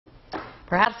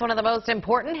Perhaps one of the most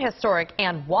important, historic,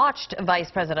 and watched vice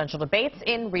presidential debates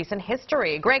in recent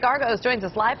history. Greg Argos joins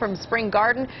us live from Spring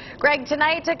Garden. Greg,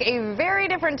 tonight took a very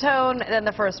different tone than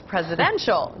the first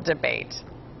presidential debate.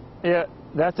 Yeah,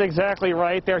 that's exactly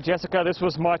right there, Jessica. This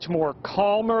was much more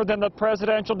calmer than the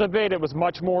presidential debate. It was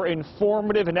much more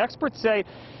informative, and experts say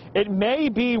it may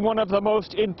be one of the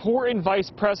most important vice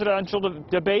presidential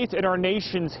debates in our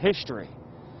nation's history.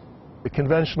 The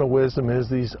conventional wisdom is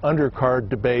these undercard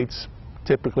debates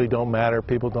typically don't matter.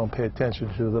 People don't pay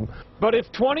attention to them. But if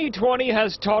 2020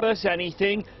 has taught us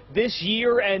anything, this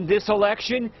year and this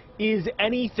election is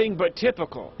anything but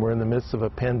typical. We're in the midst of a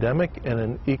pandemic and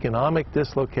an economic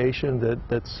dislocation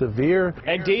that's severe.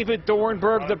 And David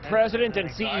Thornburg, the president and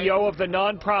CEO of the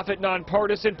nonprofit,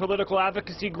 nonpartisan political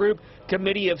advocacy group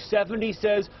Committee of 70,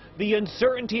 says the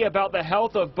uncertainty about the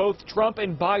health of both Trump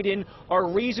and Biden are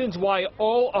reasons why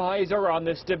all eyes are on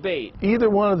this debate. Either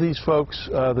one of these folks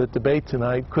that debate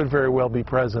tonight could very well be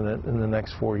president in the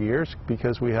next 4 years,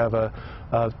 because we have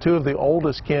two of the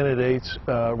oldest candidates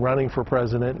running for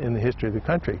president in the history of the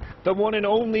country. The one and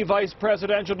only vice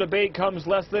presidential debate comes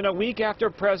less than a week after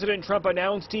President Trump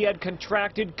announced he had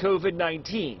contracted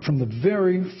COVID-19. From the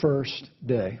very first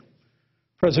day,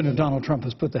 President Donald Trump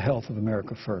has put the health of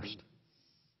America first.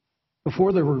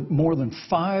 Before, there were more than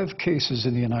 5 cases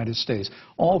in the United States,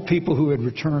 all people who had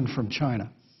returned from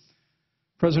China.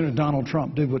 President Donald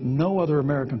Trump did what no other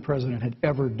American president had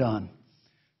ever done.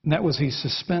 And that was he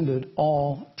suspended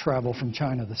all travel from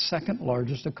China, the second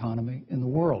largest economy in the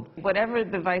world. Whatever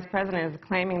the vice president is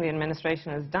claiming the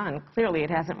administration has done, clearly it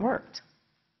hasn't worked.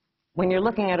 When you're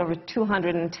looking at over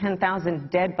 210,000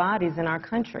 dead bodies in our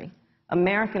country,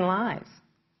 American lives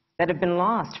that have been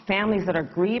lost, families that are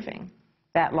grieving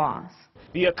that loss.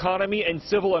 The economy and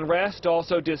civil unrest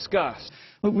also discussed.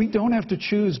 But we don't have to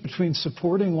choose between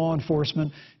supporting law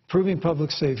enforcement, improving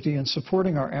public safety, and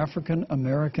supporting our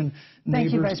African-American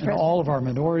neighbors and all of our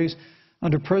minorities.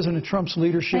 Under President Trump's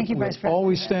leadership, we'll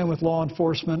always stand with law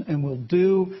enforcement, and we'll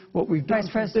do what we've done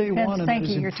from day one, and that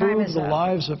is improve the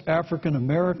lives of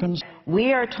African-Americans.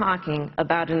 We are talking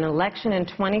about an election in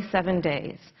 27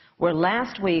 days, where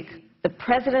last week the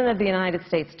President of the United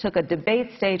States took a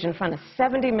debate stage in front of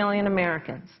 70 million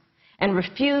Americans and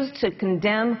refused to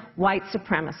condemn white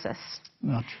supremacists.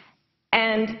 Not true.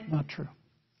 And not true.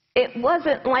 It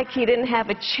wasn't like he didn't have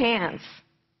a chance.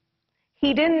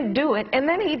 He didn't do it, and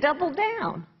then he doubled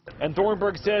down. And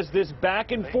Thornburg says this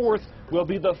back and forth will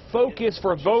be the focus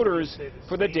for voters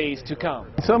for the days to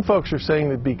come. Some folks are saying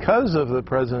that because of the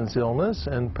president's illness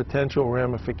and potential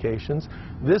ramifications,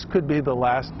 this could be the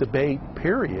last debate,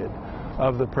 period,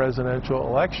 of the presidential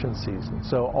election season.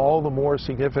 So all the more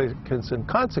significance and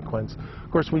consequence,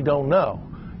 of course, we don't know.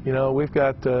 You know, we've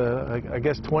got, I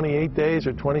guess, 28 days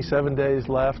or 27 days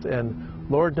left, and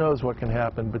Lord knows what can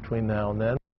happen between now and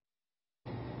then.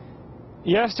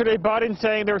 Yesterday, Biden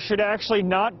saying there should actually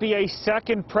not be a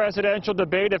second presidential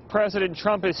debate if President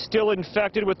Trump is still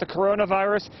infected with the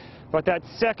coronavirus, but that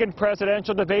second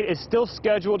presidential debate is still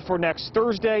scheduled for next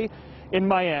Thursday in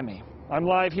Miami. I'm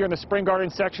live here in the Spring Garden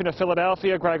section of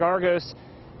Philadelphia. Greg Argos,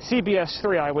 CBS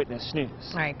 3 Eyewitness News.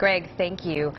 All right, Greg, thank you.